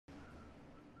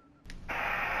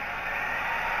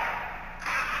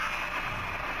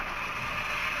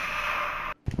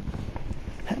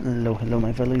Hello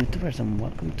my fellow YouTubers, and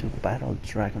welcome to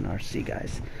Battledragonrc,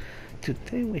 guys.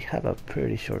 Today we have a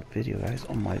pretty short video, guys,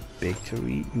 on my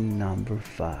victory number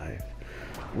 5.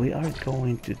 We are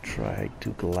going to try to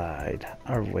glide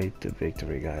our way to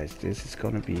victory, guys. This is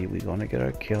gonna be, we're gonna get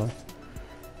our kill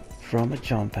from a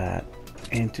jump pad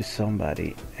into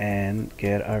somebody and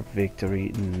get our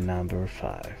victory number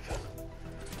 5.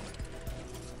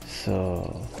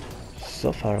 So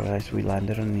far, guys, we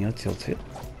landed on Neo Tilted.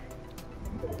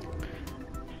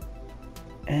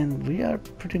 And we are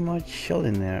pretty much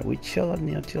chilling there. We chill on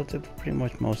Neo Tilted for pretty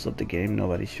much most of the game.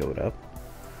 Nobody showed up.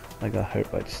 I got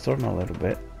hurt by the storm a little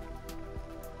bit.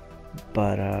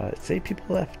 But it's 8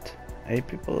 people left. 8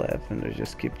 people left, and they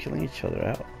just keep killing each other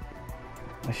out.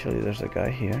 Actually, there's a guy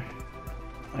here.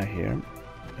 I hear him.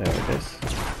 There it is.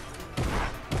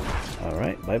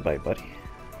 Alright, bye bye, buddy.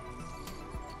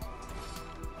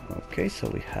 Okay, so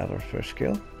we have our first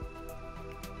kill.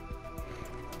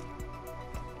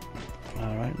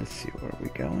 Alright, let's see where we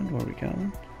going,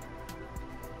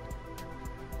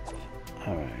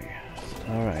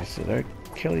 Alright, so they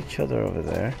kill each other over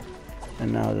there.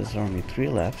 And now there's only 3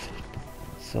 left.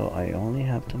 So I only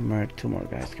have to murder 2 more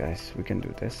guys. We can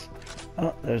do this.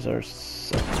 Oh, there's our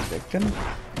second victim.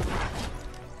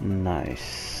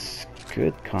 Nice.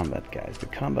 Good combat, guys. The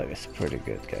combat is pretty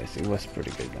good, guys. It was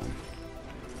pretty good done.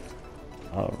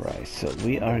 Alright, so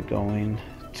we are going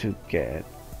to get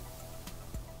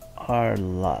our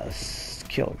last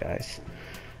kill, guys,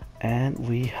 and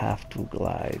we have to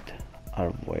glide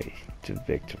our way to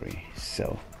victory.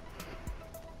 So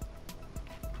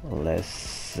let's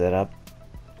set up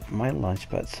my launch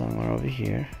pad somewhere over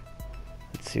here.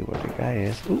 Let's see where the guy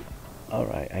is. Ooh,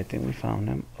 alright, I think we found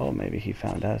him. Oh, maybe he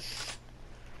found us.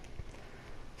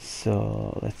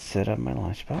 So let's set up my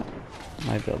launch pad.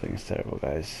 My building is terrible,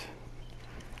 guys.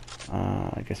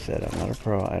 Like I said, I'm not a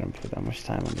pro. I don't put that much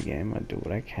time on the game. I do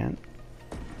what I can.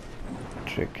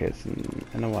 Trick is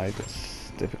in a way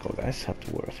it's difficult, guys. Have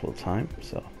to work full time,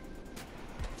 so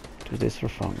do this for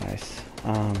fun, guys.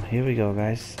 Here we go,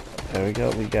 guys. There we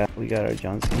go. We got our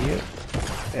Johnson here,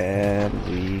 and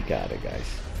we got it,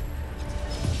 guys.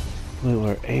 We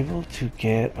were able to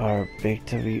get our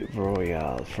Victory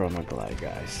Royale from a glide,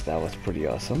 guys. That was pretty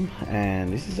awesome,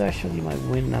 and this is actually my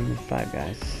win number 5,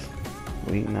 guys.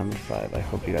 Week number 5. I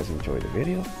hope you guys enjoyed the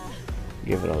video.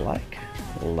 Give it a like.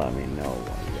 Let me know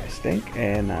what you guys think,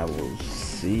 and I will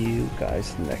see you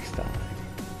guys next time.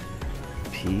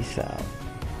 Peace out.